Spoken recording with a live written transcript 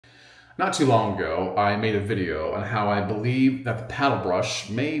Not too long ago, I made a video on how I believe that the paddle brush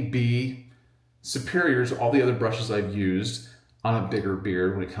may be superior to all the other brushes I've used on a bigger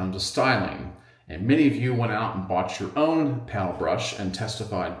beard when it comes to styling. And many of you went out and bought your own paddle brush and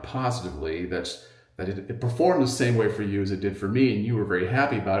testified positively that it performed the same way for you as it did for me, and you were very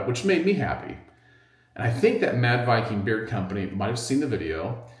happy about it, which made me happy. And I think that Mad Viking Beard Company might have seen the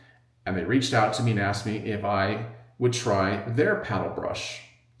video, and they reached out to me and asked me if I would try their paddle brush.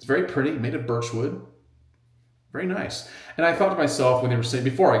 It's very pretty, made of birch wood. Very nice. And I thought to myself, when they were saying,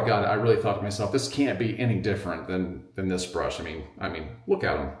 before I got it, I really thought to myself, this can't be any different than this brush. I mean, look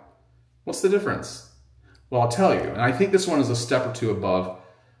at them. What's the difference? Well, I'll tell you. And I think this one is a step or two above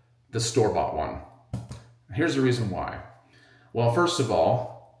the store-bought one. Here's the reason why. Well, first of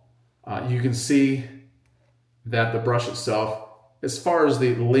all, you can see that the brush itself, as far as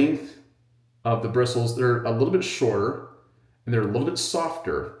the length of the bristles, they're a little bit shorter and they're a little bit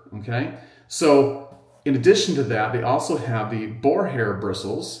softer, okay? So in addition to that, they also have the boar hair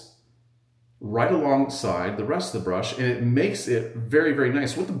bristles right alongside the rest of the brush, and it makes it very, very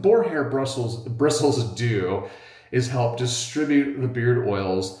nice. What the boar hair bristles do is help distribute the beard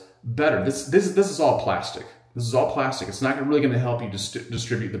oils better. This is all plastic. This is all plastic. It's not really going to help you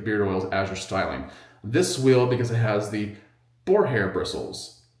distribute the beard oils as you're styling. This will, because it has the boar hair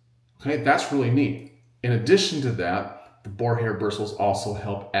bristles. Okay, that's really neat. In addition to that, the boar hair bristles also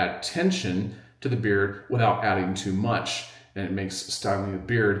help add tension to the beard without adding too much, and it makes styling the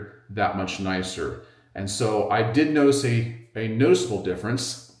beard that much nicer. And so I did notice a noticeable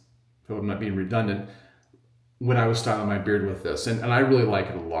difference, if I'm not being redundant, when I was styling my beard with this, and I really like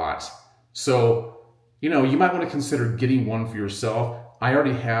it a lot. So, you know, you might want to consider getting one for yourself. I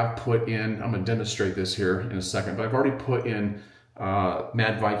already have put in, I'm going to demonstrate this here in a second, but I've already put in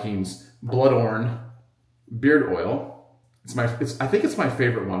Mad Viking's Blood Orange beard oil. I think it's my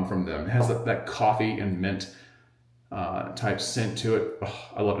favorite one from them. It has that coffee and mint type scent to it. Oh,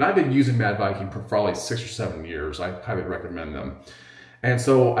 I love it. And I've been using Mad Viking for probably 6 or 7 years. I highly recommend them. And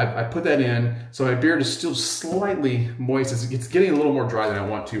so I put that in. So my beard is still slightly moist. It's getting a little more dry than I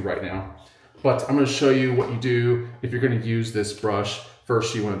want to right now. But I'm going to show you what you do if you're going to use this brush.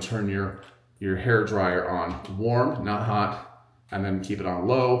 First, you want to turn your hair dryer on warm, not hot, and then keep it on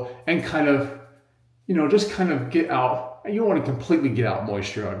low and kind of, you know, just kind of get out. You don't want to completely get out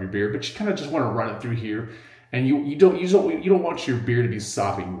moisture out of your beard, but you kind of just want to run it through here. And you don't want your beard to be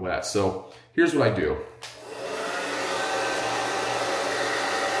sopping wet. So here's what I do.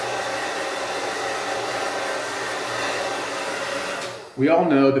 We all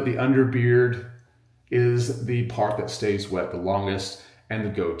know that the underbeard is the part that stays wet the longest, and the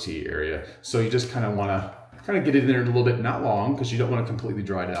goatee area. So you just kind of want to get it in there a little bit, not long, because you don't want to completely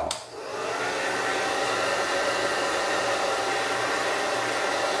dry it out.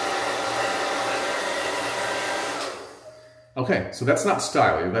 Okay, so that's not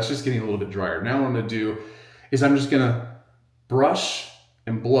styling, that's just getting a little bit drier. Now what I'm going to do is I'm just going to brush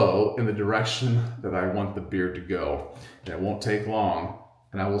and blow in the direction that I want the beard to go. And it won't take long.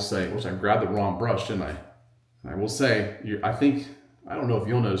 And I will say, which I grabbed the wrong brush, didn't I? And I will say, I don't know if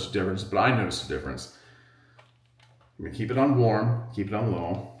you'll notice a difference, but I noticed a difference. I'm going to keep it on warm, keep it on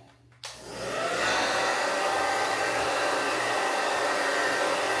low.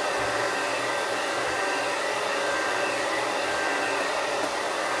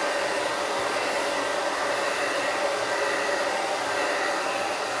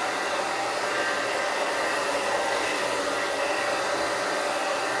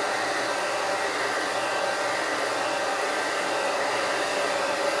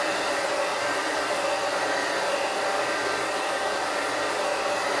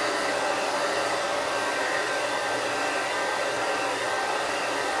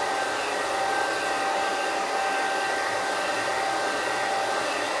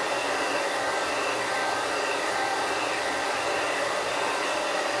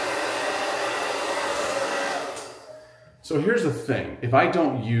 So here's the thing, if I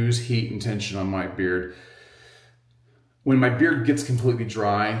don't use heat and tension on my beard, when my beard gets completely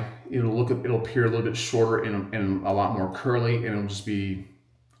dry, it'll appear a little bit shorter and a lot more curly, and it'll just be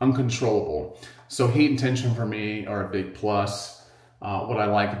uncontrollable. So heat and tension for me are a big plus. What I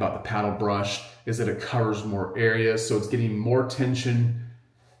like about the paddle brush is that it covers more areas, so it's getting more tension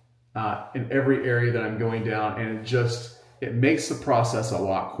in every area that I'm going down, and it makes the process a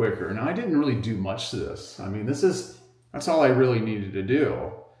lot quicker. Now, I didn't really do much to this. I mean, that's all I really needed to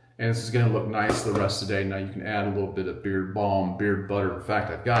do. And this is going to look nice the rest of the day. Now you can add a little bit of beard balm, beard butter. In fact,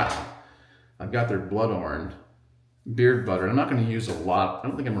 I've got their Blood Orange beard butter. I'm not going to use a lot. I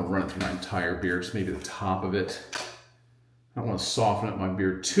don't think I'm going to run it through my entire beard, just maybe the top of it. I don't want to soften up my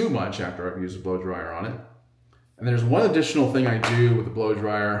beard too much after I've used a blow dryer on it. And there's one additional thing I do with the blow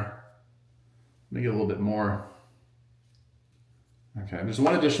dryer. Let me get a little bit more. Okay, there's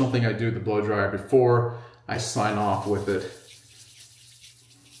one additional thing I do with the blow dryer before I sign off with it.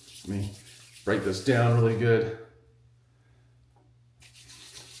 Let me break this down really good.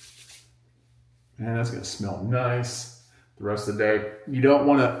 And that's gonna smell nice the rest of the day. You don't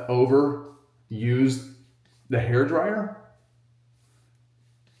wanna overuse the hair dryer.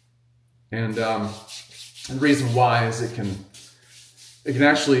 And the reason why is it can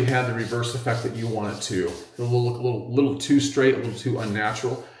actually have the reverse effect that you want it to. It'll look a little too straight, a little too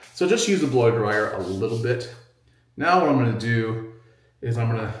unnatural. So just use the blow dryer a little bit. Now what I'm gonna do is I'm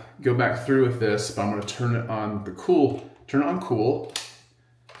gonna go back through with this, but I'm gonna turn it on cool, turn it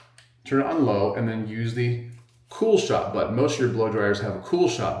on low, and then use the cool shot button. Most of your blow dryers have a cool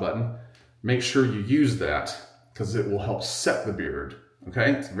shot button. Make sure you use that because it will help set the beard,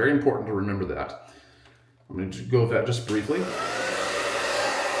 okay? It's very important to remember that. I'm gonna go with that just briefly.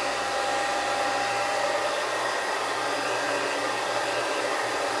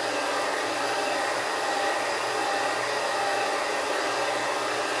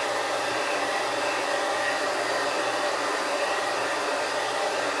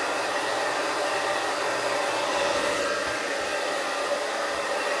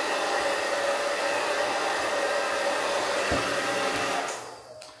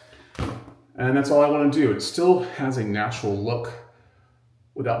 And that's all I want to do. It still has a natural look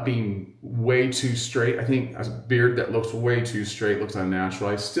without being way too straight. I think as a beard that looks way too straight looks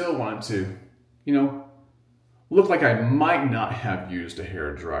unnatural. I still want it to, you know, look like I might not have used a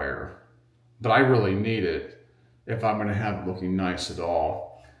hair dryer, but I really need it if I'm going to have it looking nice at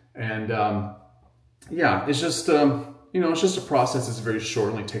all. And yeah, it's just, you know, it's just a process that's very short.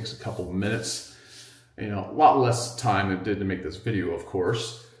 It only takes a couple minutes, you know, a lot less time than it did to make this video, of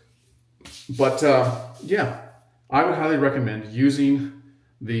course. But yeah, I would highly recommend using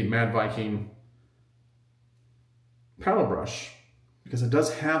the Mad Viking paddle brush because it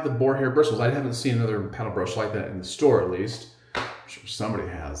does have the boar hair bristles. I haven't seen another paddle brush like that in the store, at least. I'm sure somebody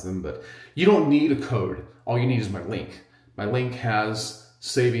has them, but you don't need a code. All you need is my link. My link has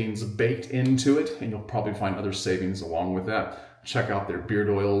savings baked into it, and you'll probably find other savings along with that. Check out their beard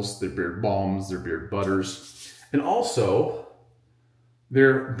oils, their beard balms, their beard butters, and also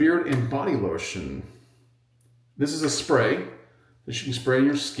their beard and body lotion. This is a spray that you can spray in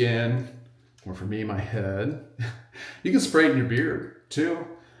your skin, or for me, my head. You can spray it in your beard too,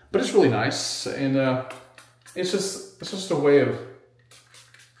 but it's really nice, and it's just a way of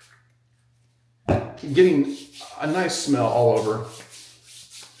getting a nice smell all over,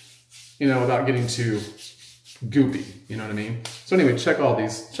 you know, without getting too goopy. You know what I mean? So anyway, check all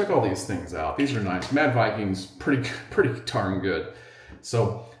these things out. These are nice. Mad Viking's pretty darn good.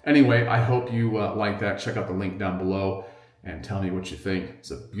 So anyway, I hope you like that. Check out the link down below and tell me what you think. It's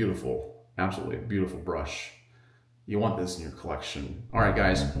a beautiful, absolutely beautiful brush. You want this in your collection. All right,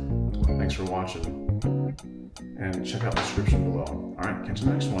 guys, thanks for watching. And check out the description below. All right, catch you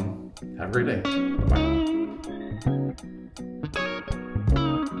in the next one. Have a great day. Bye.